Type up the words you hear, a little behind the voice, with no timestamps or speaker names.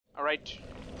Alright,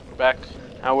 we're back.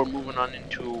 Now we're moving on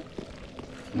into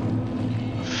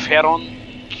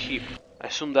Ferron Keep. I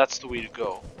assume that's the way to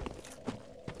go.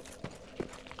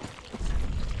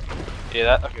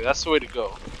 Yeah, okay, that's the way to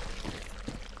go.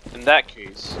 In that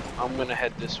case, I'm gonna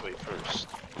head this way first.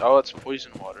 Oh, it's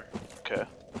poison water. Okay.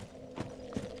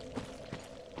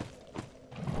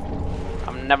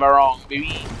 I'm never wrong,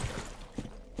 baby.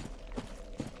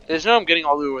 There's no I'm getting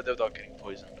all the way over there without getting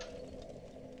poisoned.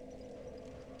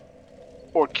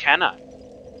 Or can I?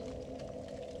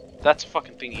 That's a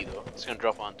fucking thingy though. It's gonna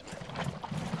drop onto me.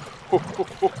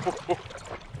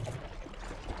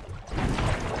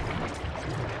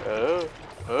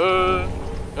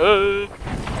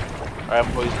 Alright,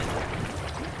 I'm poisoned.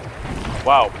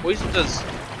 Wow, poison does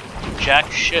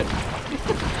jack shit.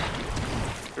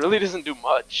 It really doesn't do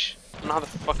much. I don't know how the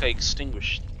fuck I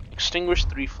extinguished. Extinguish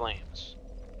 3 flames.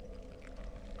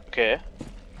 Okay.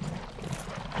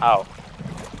 How?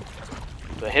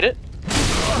 Do I hit it?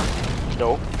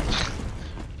 No.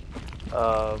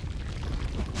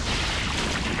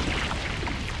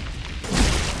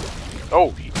 Oh,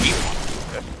 he beat one.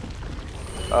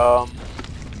 Okay.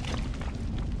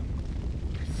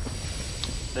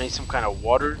 I need some kind of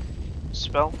water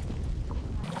spell.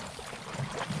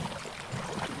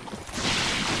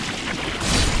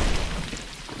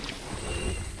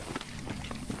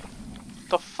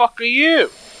 The fuck are you?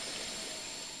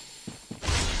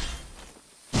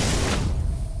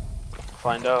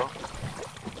 Find out.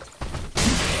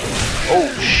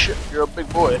 Oh shit, you're a big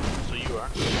boy. So you are.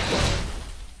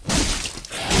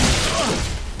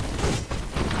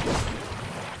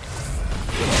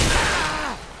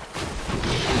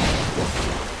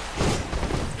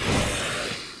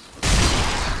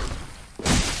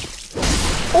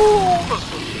 Oh!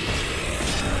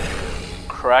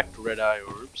 Cracked red eye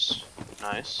orbs.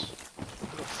 Nice.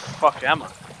 Where the fuck am I?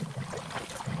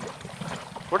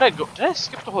 Where'd I go? Did I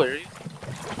skip the whole area?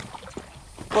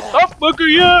 What the fuck are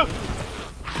you?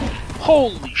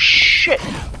 Holy shit!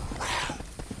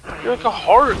 You're like a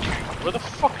horror character. Where the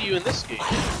fuck are you in this game?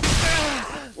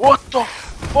 What the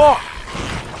fuck?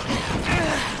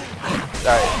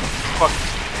 Alright, fuck.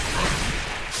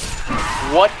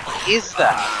 What is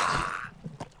that?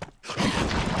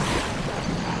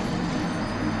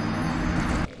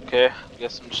 Okay, I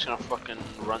guess I'm just gonna fucking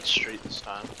run straight this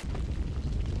time.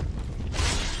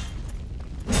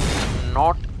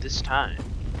 Not this time.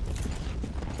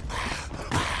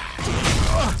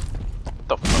 What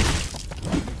the fuck?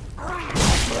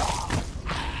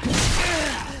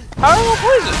 How do you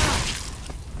poison?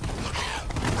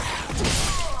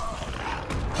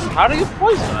 How do you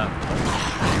poison it?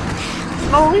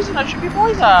 No reason I should be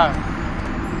poisoned.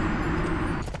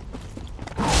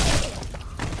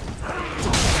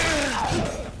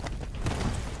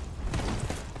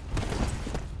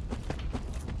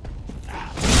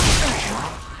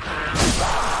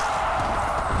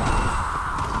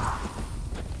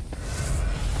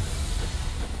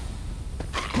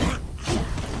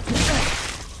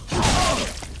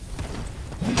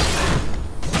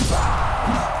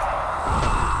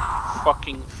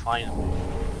 Fucking finally.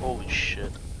 Holy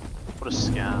shit. What a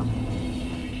scam.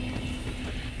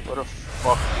 What a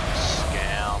fucking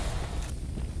scam.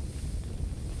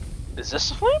 Is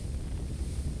this a flame?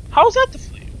 How is that the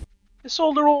flame? It's so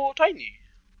little tiny.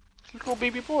 Little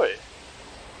baby boy.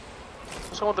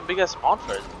 What's wrong with the big ass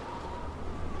bonfire?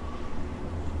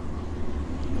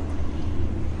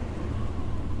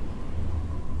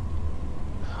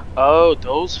 Oh,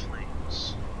 those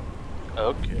flames.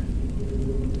 Okay.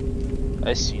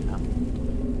 I see now.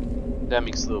 That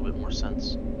makes a little bit more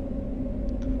sense.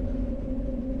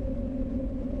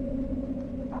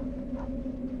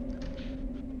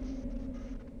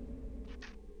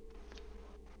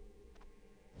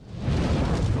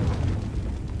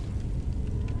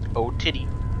 Oh, titty.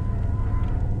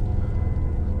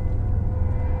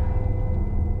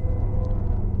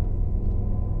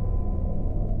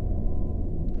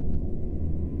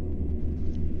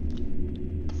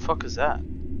 The fuck is that?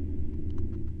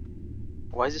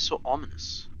 Why is it so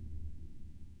ominous?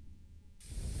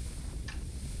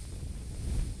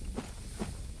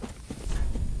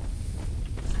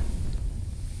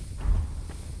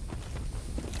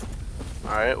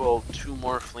 Alright, well, 2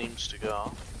 more flames to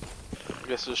go. I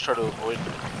guess I'll just try to avoid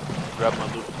them. Grab my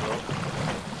loot though.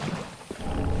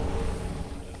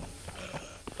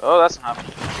 Oh, that's not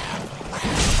happening.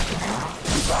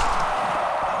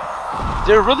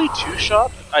 They're really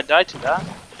 2-shot? I died to that?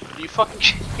 Are you fucking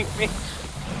kidding me?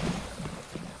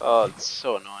 Oh, it's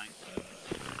so annoying.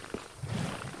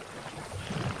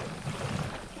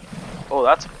 Oh,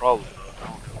 that's a problem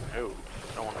though. No,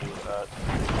 I don't want to deal with that.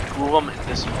 two of them in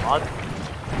this mod.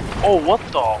 Oh, what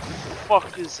the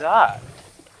fuck is that?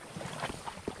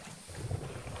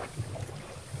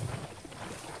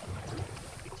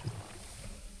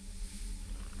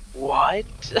 What?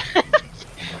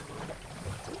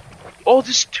 Oh,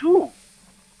 there's two.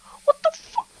 What the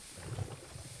fuck?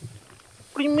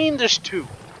 What do you mean there's two?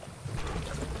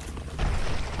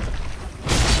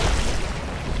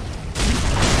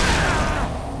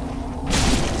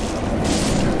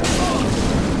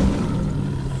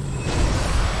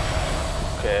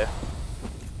 Okay.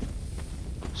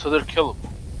 So they're killable.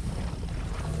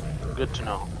 Good to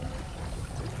know.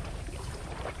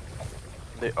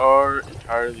 They are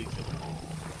entirely killable.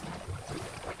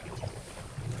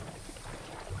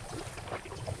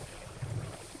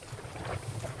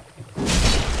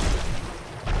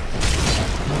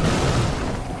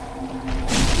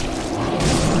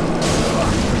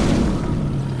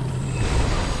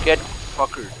 Get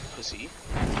fuckered, pussy.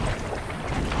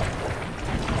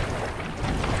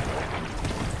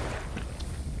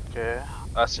 Okay,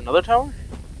 that's another tower?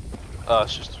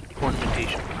 It's just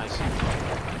ornamentation, I see.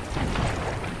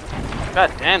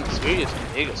 God damn, this area is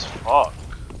big as fuck.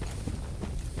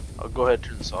 I'll go ahead and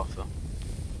turn this off though.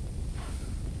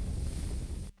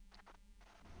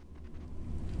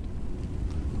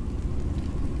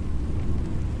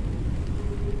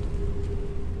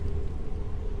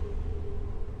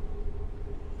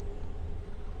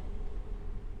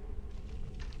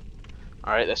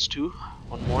 Alright, that's two.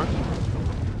 One more.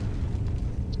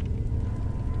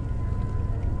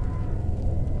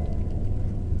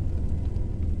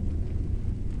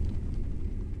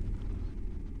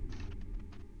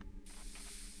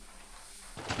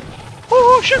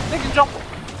 Oh shit, they can jump!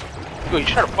 Yo, you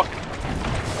try to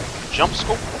fucking jump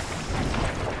scope?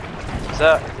 Is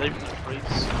that even a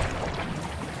phrase?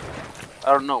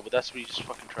 I don't know, but that's what he just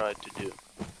fucking tried to do.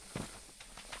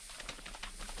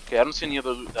 Okay, I don't see any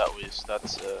other loot that way, so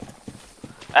that's an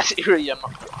area I'm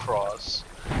not gonna cross.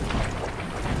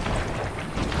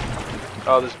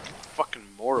 Oh, there's fucking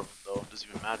more of them though, it doesn't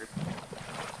even matter.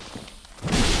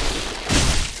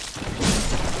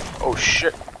 Oh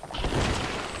shit.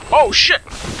 Oh shit!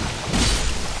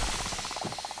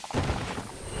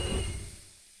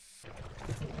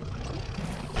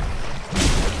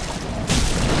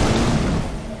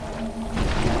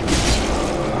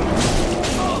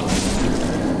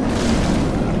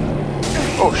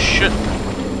 Oh shit!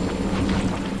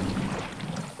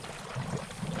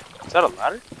 Is that a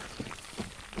ladder?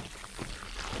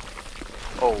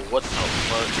 Oh, what the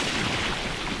fuck?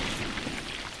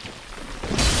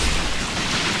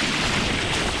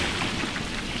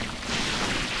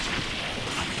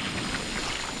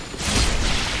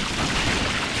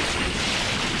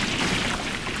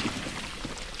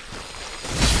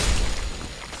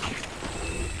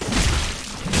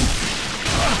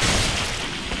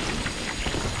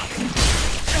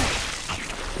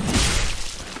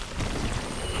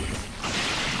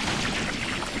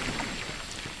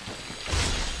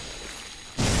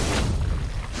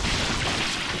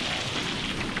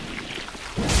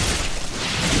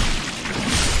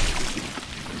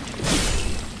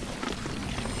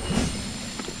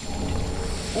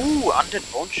 Ooh,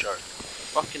 undead bone shard.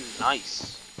 Fucking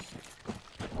nice.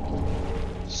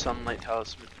 Sunlight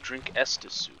talisman. Drink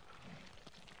Estus soup.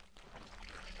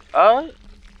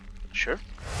 Sure.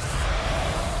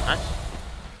 Nice.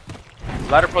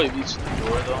 Ladder probably leads to the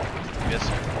door though, I'm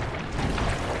guessing.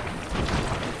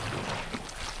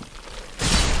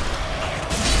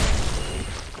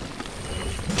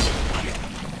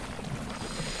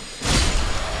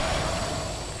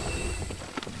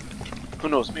 Who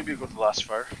knows, maybe we'll go to the last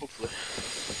fire, hopefully.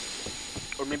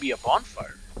 Or maybe a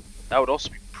bonfire. That would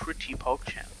also be pretty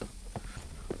PogChamp.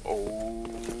 Oh,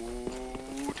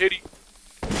 titty.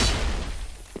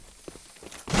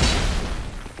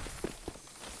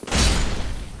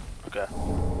 Okay.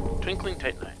 Twinkling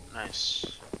Titanite, nice.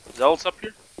 Zealots up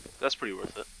here? That's pretty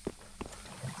worth it.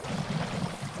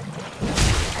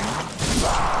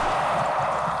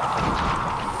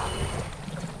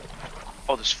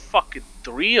 Oh, there's fucking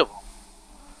 3 of them.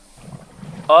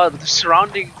 Oh, they're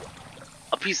surrounding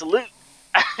a piece of loot.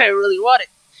 I really want it.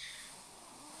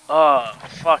 Oh,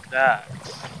 fuck that.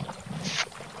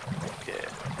 Okay,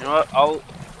 you know what? I'll.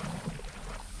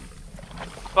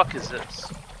 Fuck is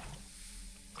this?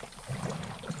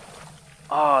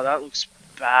 Oh, that looks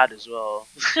bad as well.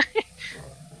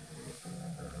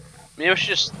 Maybe I should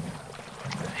just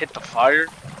hit the fire,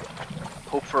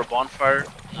 hope for a bonfire,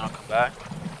 and then I'll come back.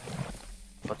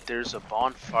 But there's a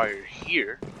bonfire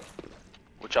here,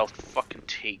 which I'll fucking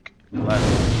take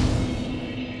gladly.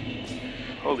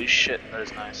 Holy shit, that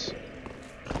is nice.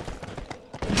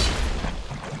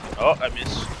 Oh, I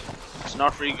missed. It's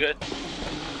not very good.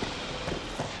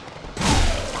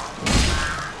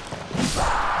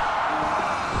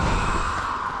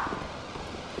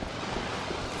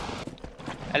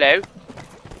 Hello?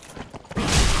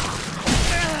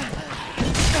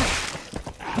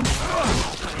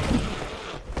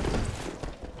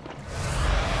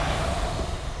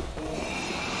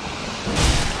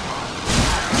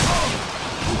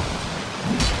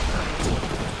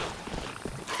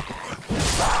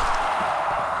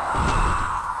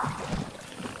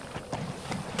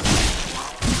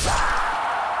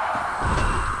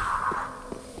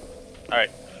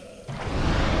 Alright.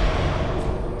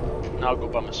 Now I'll go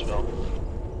by my spell.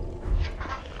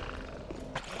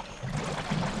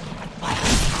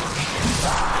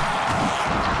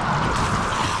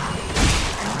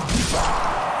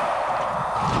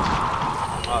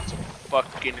 Oh, it's a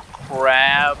fucking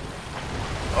crab.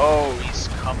 Oh, he's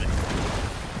coming.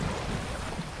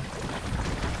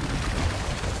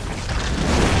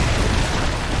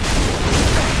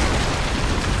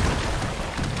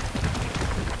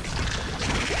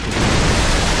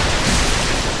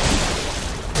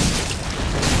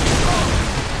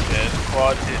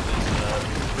 Quad hit is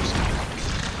risky.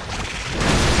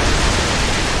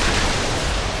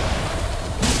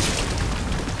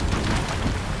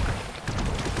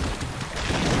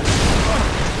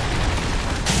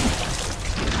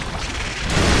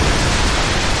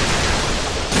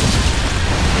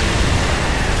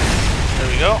 There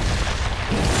we go.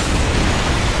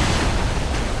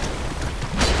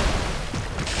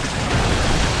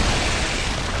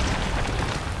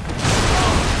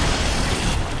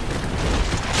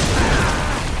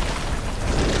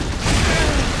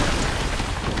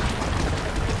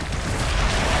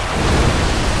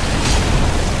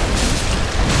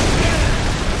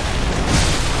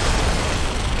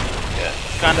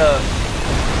 Kinda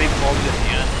big ball at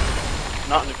the end,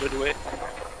 not in a good way,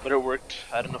 but it worked.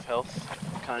 I had enough health,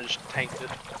 kinda just tanked it.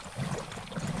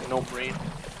 No brain.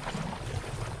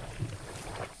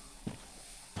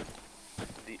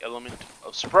 The element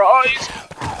of surprise!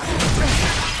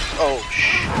 Oh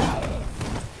shit.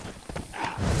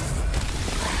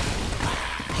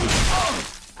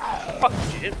 Fuck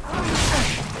Jim.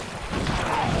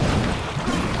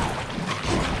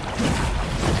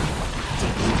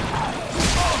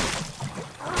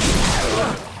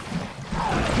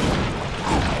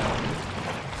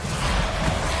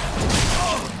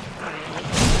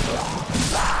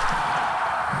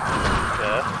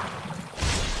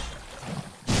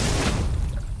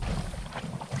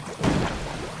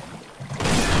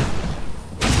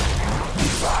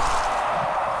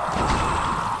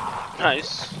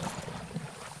 Nice.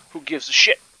 Who gives a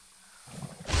shit?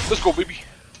 Let's go, baby.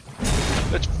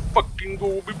 Let's fucking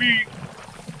go, baby.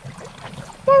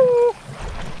 Woo!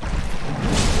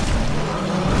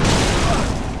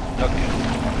 Okay.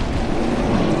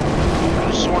 I could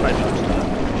have sworn I dodged that.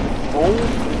 Oh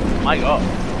my god.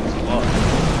 That's a lot.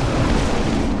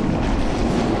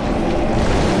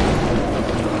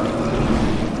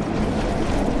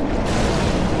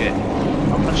 Okay.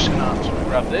 I'm just gonna have to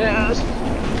grab this.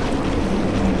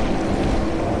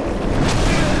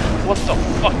 What the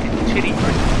fucking titty,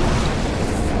 right?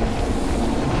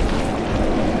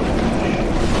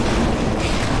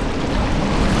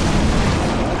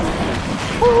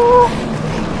 Woo!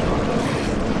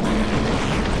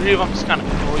 Three of them just kind of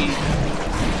crazy.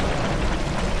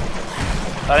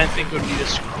 I didn't think it would be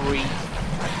this crazy.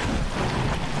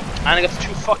 And I got the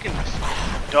two fucking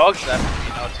dogs after me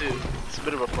now too. It's a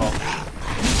bit of a problem.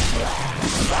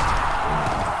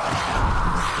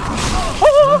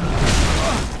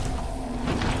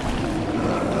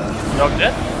 Dog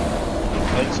dead? I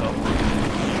think so.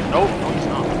 No, he's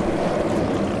not.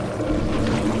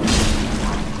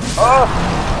 Oh!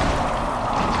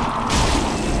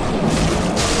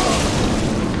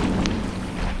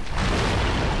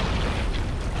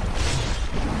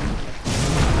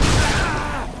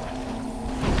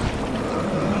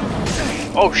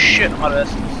 Oh shit, I'm out of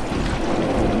essence.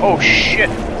 Oh shit.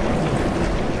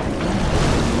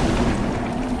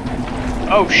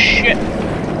 Oh shit.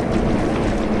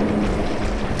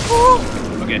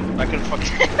 Okay, I couldn't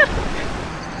fucking.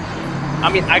 I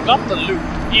mean, I got the loot.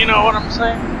 You know what I'm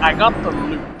saying? I got the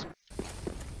loot.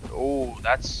 Oh,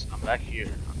 that's. I'm back here.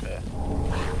 Okay.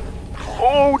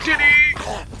 Oh, titty!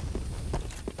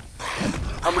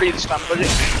 I'm ready this time, buddy.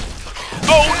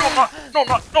 Oh, no,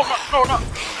 not.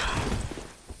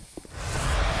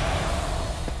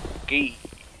 Gee.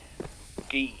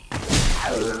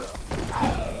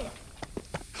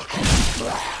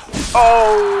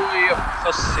 Oh, yep,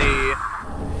 let's see.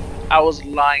 I was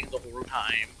lying the whole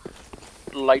time.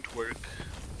 Light work.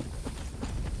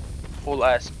 Whole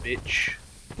ass bitch.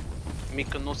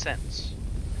 Make no sense.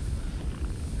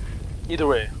 Either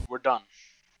way, we're done.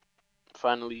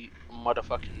 Finally,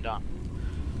 motherfucking done.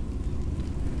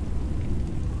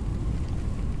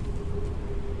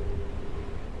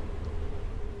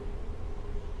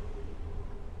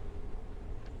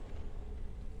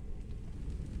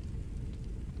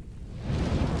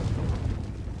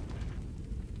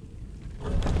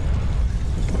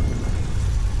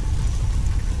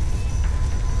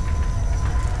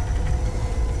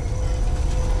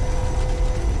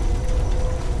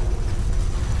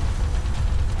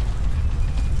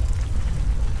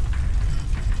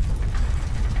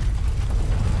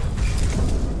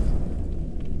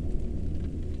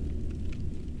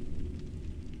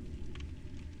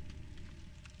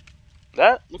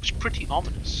 That looks pretty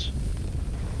ominous.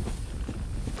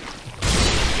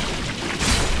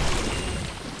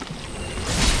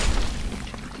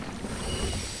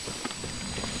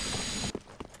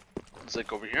 It's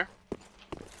like over here.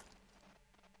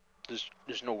 There's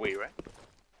no way, right?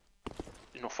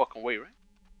 There's no fucking way, right?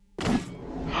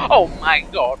 Oh my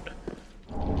god!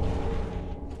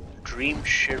 Dream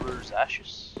Shirer's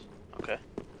Ashes? Okay.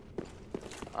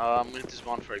 I'm gonna hit this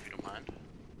bonfire if you don't mind.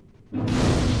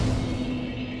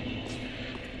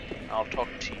 I'll talk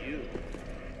to you.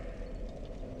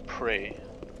 Pray.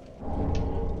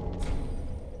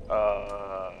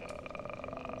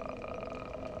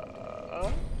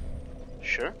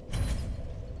 Sure.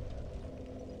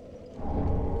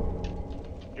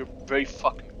 You're very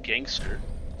fucking gangster,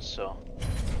 so.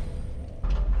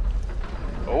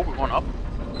 Oh, we're going up.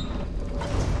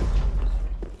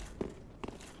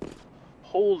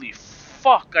 Holy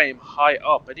fuck, I am high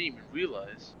up. I didn't even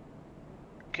realize.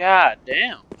 God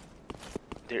damn.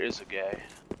 There is a guy.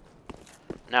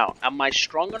 Now, am I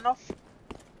strong enough?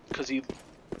 Because he's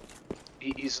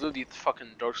literally the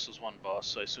fucking Dark Souls 1 boss,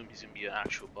 so I assume he's gonna be an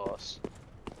actual boss.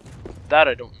 That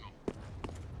I don't know.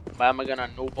 But am I gonna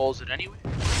no balls it anyway?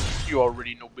 You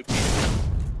already know, baby.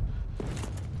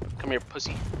 Come here,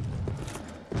 pussy.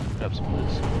 Grab some of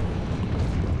this.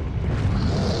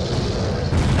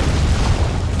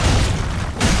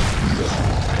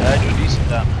 Yeah, I do decent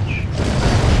damage.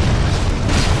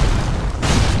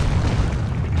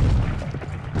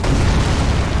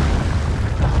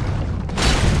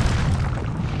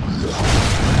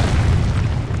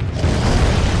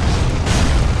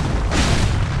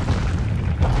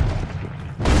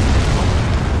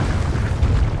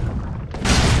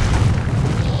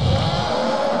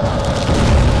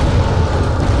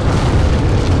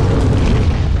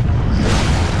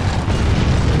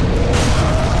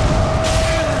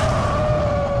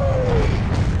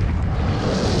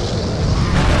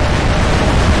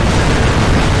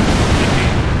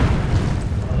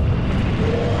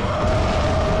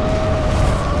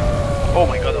 Oh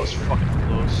my god, that was fucking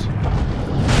close.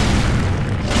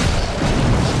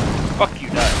 Fuck you,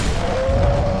 die.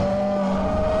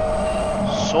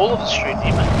 Soul of the Straight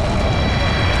Demon.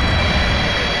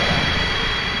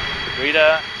 Great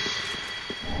ass.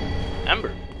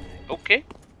 Ember. Okay.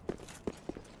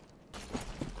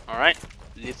 Alright,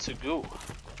 let's go.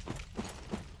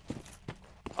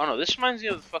 Oh no, this reminds me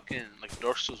of the fucking, like,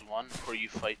 Dark Souls 1 where you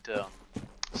fight,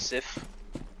 Sif.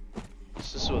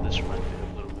 This is what this reminds me of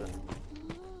a little bit.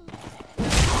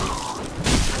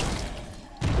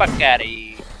 Fuck outta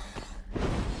here.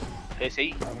 Hey,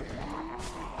 see?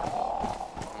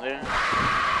 There.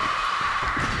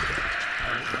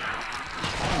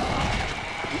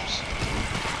 Oops.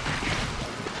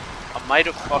 I might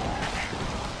have fucked.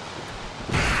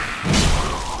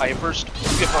 I burst.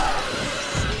 Get fucked.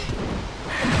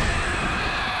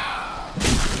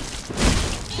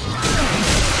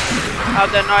 How'd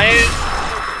that not hit?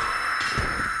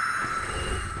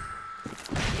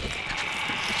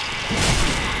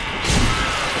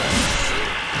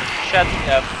 Shut the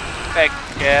fuck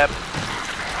up.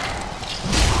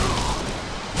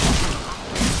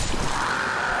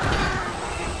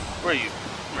 Where are you?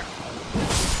 Come here.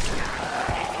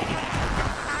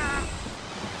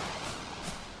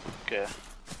 Okay.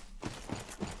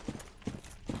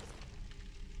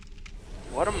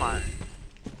 What am I?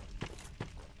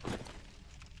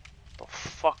 The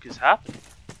fuck is happening?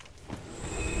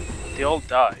 They all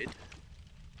died.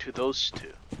 To those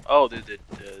two. Oh, the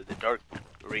dark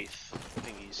wraith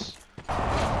thingies.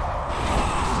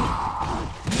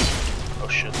 Oh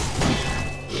shit.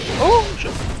 Oh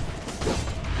shit.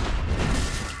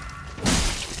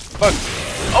 Fuck.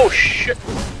 Oh shit.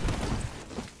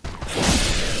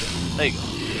 There you go.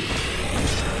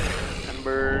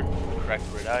 Ember, cracked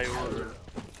red iron.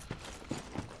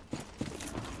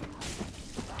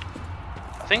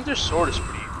 I think their sword is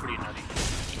pretty nutty.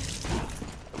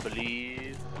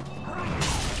 believe.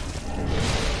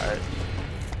 Alright.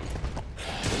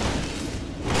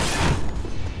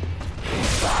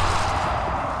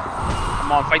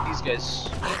 Come on, fight these guys.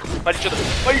 Fight each other.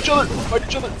 Fight each other. Fight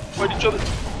each other. Fight each other.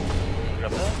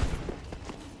 Grab that.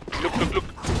 Look, look, look.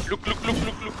 Look, look, look,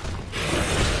 look, look.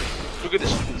 Look at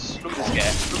this. Look at this. Look at this guy. Look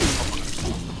at this motherfucker.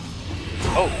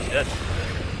 Oh, he's dead.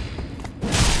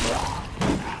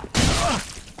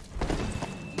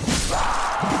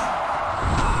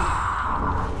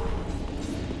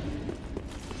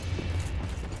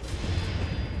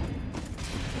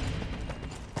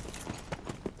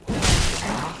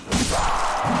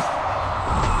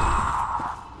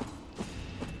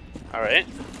 Alright.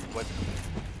 What?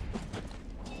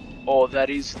 Oh, that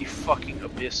is the fucking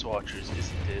Abyss Watchers,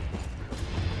 isn't it?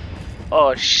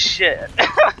 Oh shit.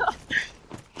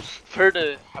 I've heard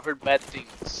bad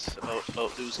things about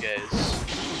those guys.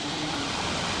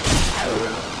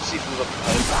 Let's see if we look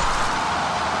alive.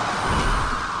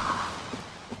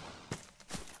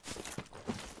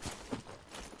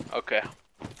 Okay.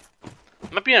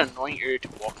 Might be an annoying area to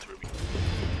walk through.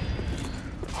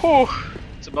 Whew.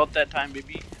 It's about that time,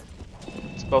 baby.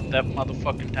 It's about that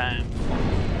motherfucking time.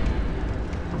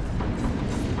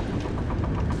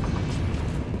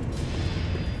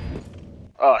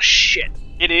 Oh shit,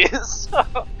 it is!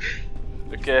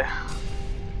 Okay.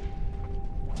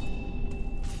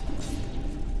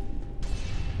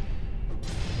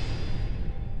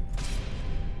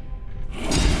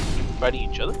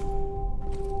 Fighting each other?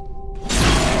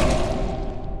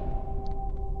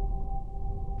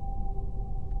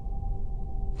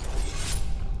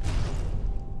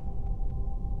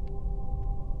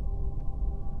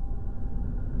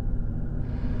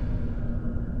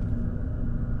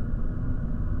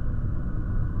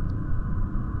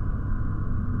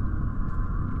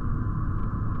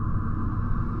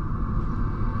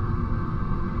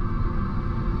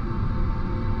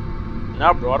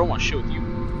 Nah, bro, I don't want shit with you.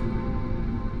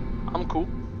 I'm cool.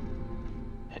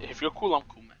 If you're cool, I'm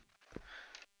cool, man.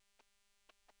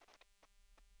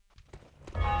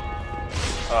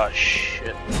 Oh,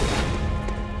 shit.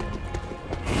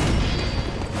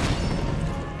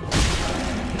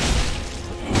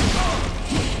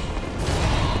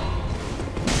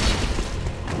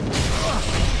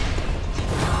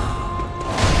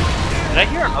 Did I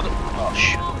hear another one? Oh,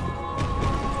 shit.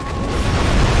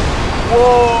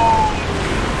 Whoa!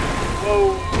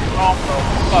 Whoa, calm the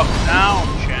fuck down,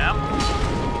 champ.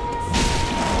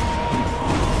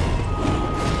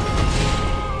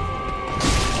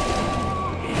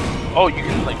 Oh, you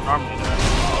can like normally do that.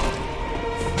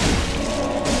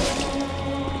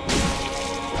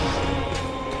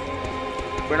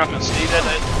 We're not gonna stay dead,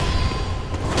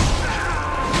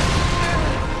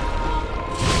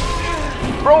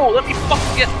 Bro, let me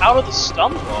fucking get out of the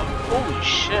stun block. Holy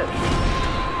shit.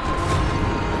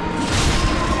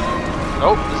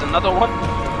 Oh, there's another one.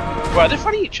 Bro, are they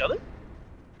fighting each other?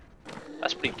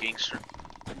 That's pretty gangster.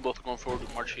 They're both going forward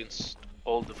to march against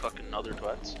all the fucking other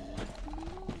twats.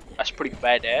 That's pretty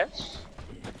badass.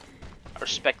 I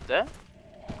respect that.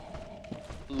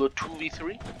 Little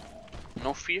 2v3.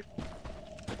 No fear.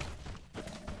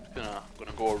 Gonna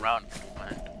go around if you don't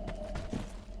mind.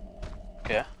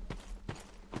 Okay.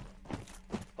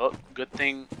 Oh, good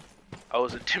thing I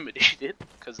was intimidated,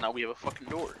 because now we have a fucking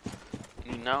door.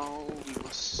 Now we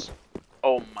must...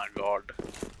 Oh my god.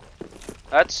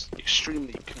 That's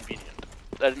extremely convenient.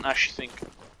 I didn't actually think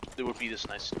they would be this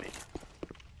nice to me.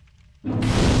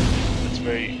 That's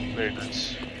very, very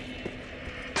nice.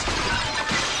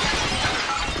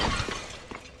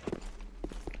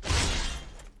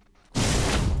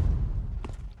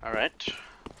 Alright.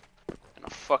 Gonna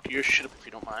fuck your shit up if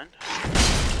you don't mind.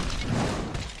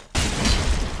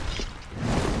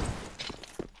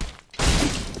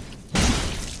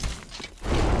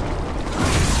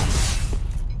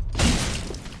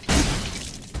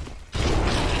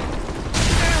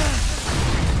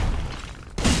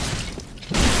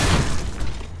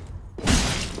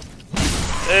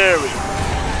 There we go.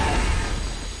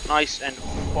 Nice and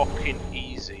fucking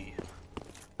easy.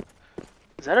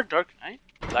 Is that a Dark Knight?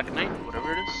 Black Knight?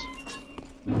 Whatever it is.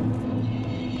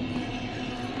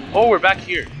 Oh, we're back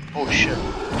here. Oh shit.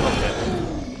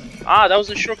 Okay. Ah, that was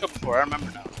a shortcut before. I remember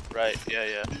now. Right, yeah,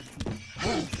 yeah.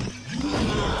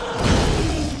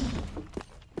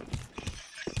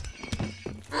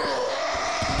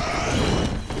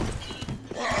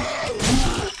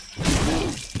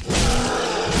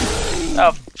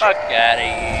 Oh, fuck outta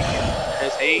here.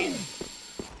 There's he.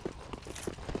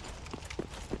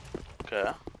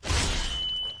 Okay.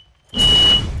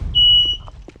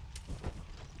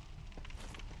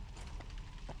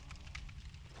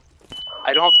 I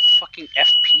I don't have the fucking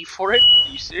FP for it? Are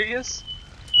you serious?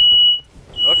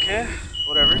 Okay,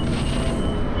 whatever.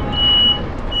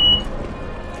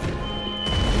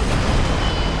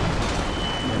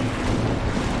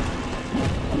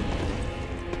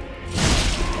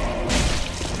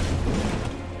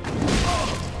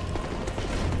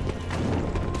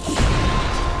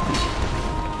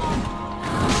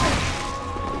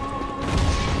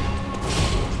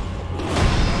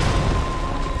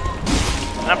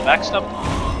 Can I backstab?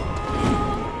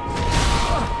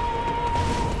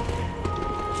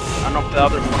 I don't know if the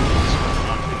other one is going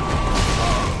on.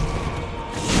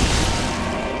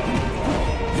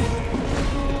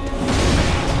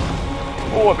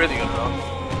 Oh, I barely got it off.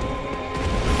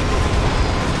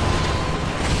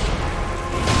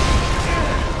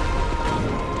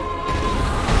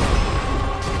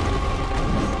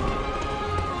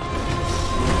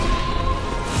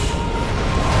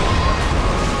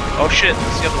 Oh shit,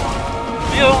 that's the other one.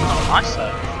 The other one's on my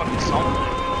side. Fucking solid.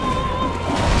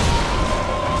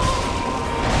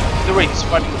 The way he's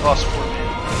fighting the boss for me,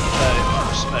 I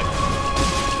respect.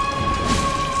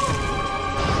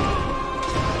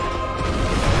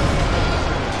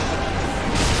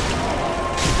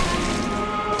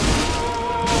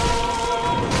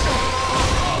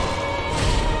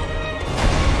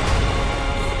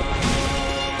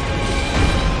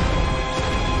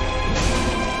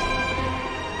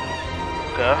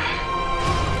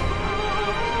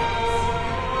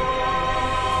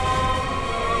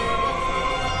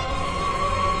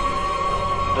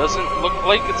 Doesn't look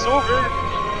like it's over.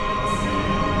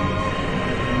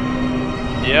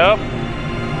 Yep.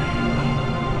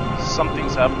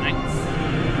 Something's happening.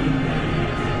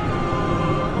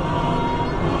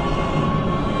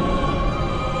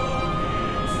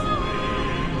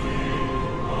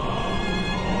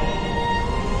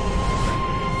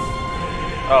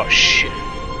 Oh shit.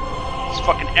 It's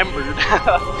fucking embered.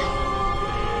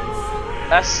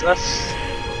 That's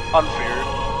unfair.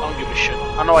 I don't give a shit.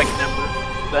 I know I can ember.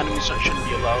 The enemies shouldn't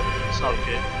be allowed. It's not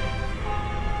okay.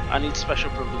 I need special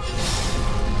privileges.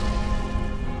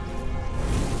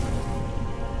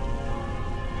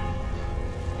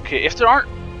 Okay, if there aren't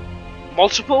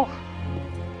multiple,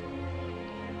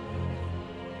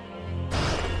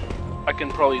 I can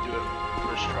probably do it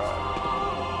first try.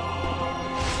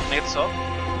 Can I get this up?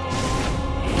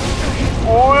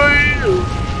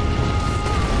 Oh!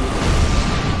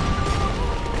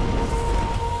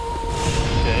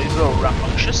 Okay, he's a little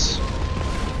rambunctious.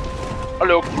 A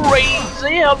little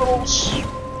crazy, a little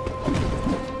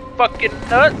fucking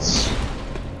nuts.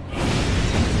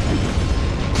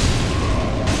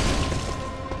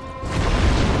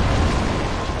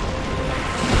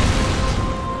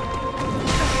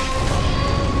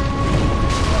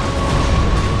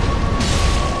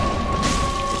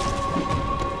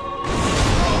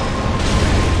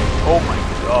 Oh my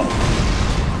god.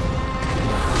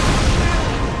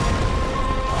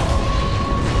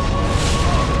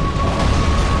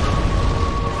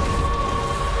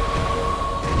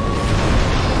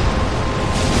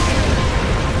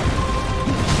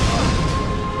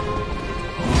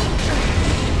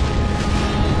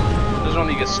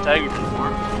 Get staggered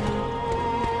anymore.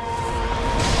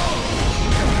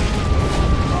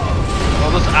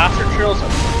 Well, those after trails are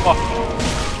fucking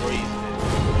crazy.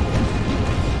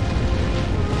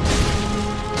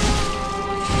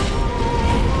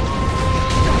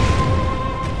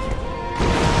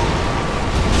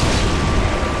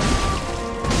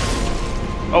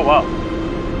 Oh wow.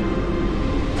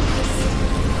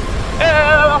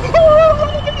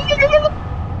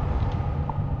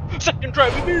 Second try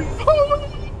with me.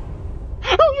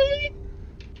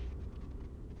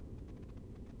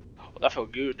 That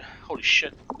felt good. Holy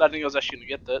shit. I didn't think I was actually gonna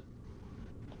get that.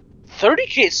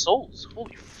 30k souls.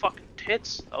 Holy fucking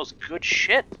tits. That was good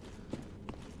shit.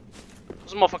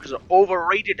 Those motherfuckers are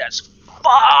overrated as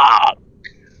fuck.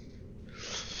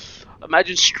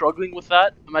 Imagine struggling with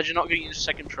that. Imagine not getting your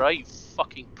second try, you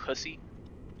fucking pussy.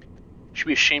 You should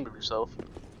be ashamed of yourself.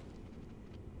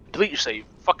 Delete your save.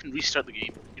 Fucking restart the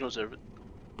game. You don't deserve it.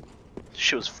 This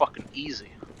shit was fucking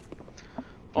easy.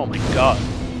 Oh my god.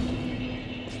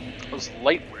 That was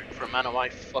light work for a man of my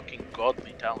fucking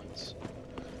godly talents.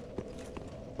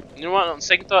 You know what? On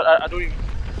second thought, I don't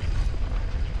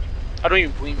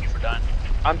even blame you for dying.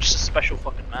 I'm just a special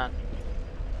fucking man.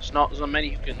 There's not many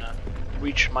who can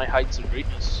reach my heights of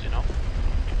greatness, you know.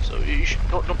 So you should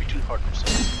don't be too hard on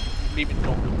yourself. Maybe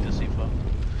don't look this safe up.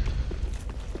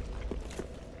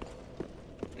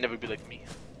 Never be like me.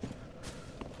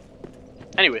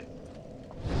 Anyway,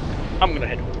 I'm gonna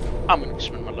head home. I'm gonna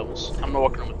spend my levels. I'm not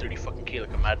walking around with 30 fucking K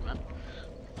like a madman.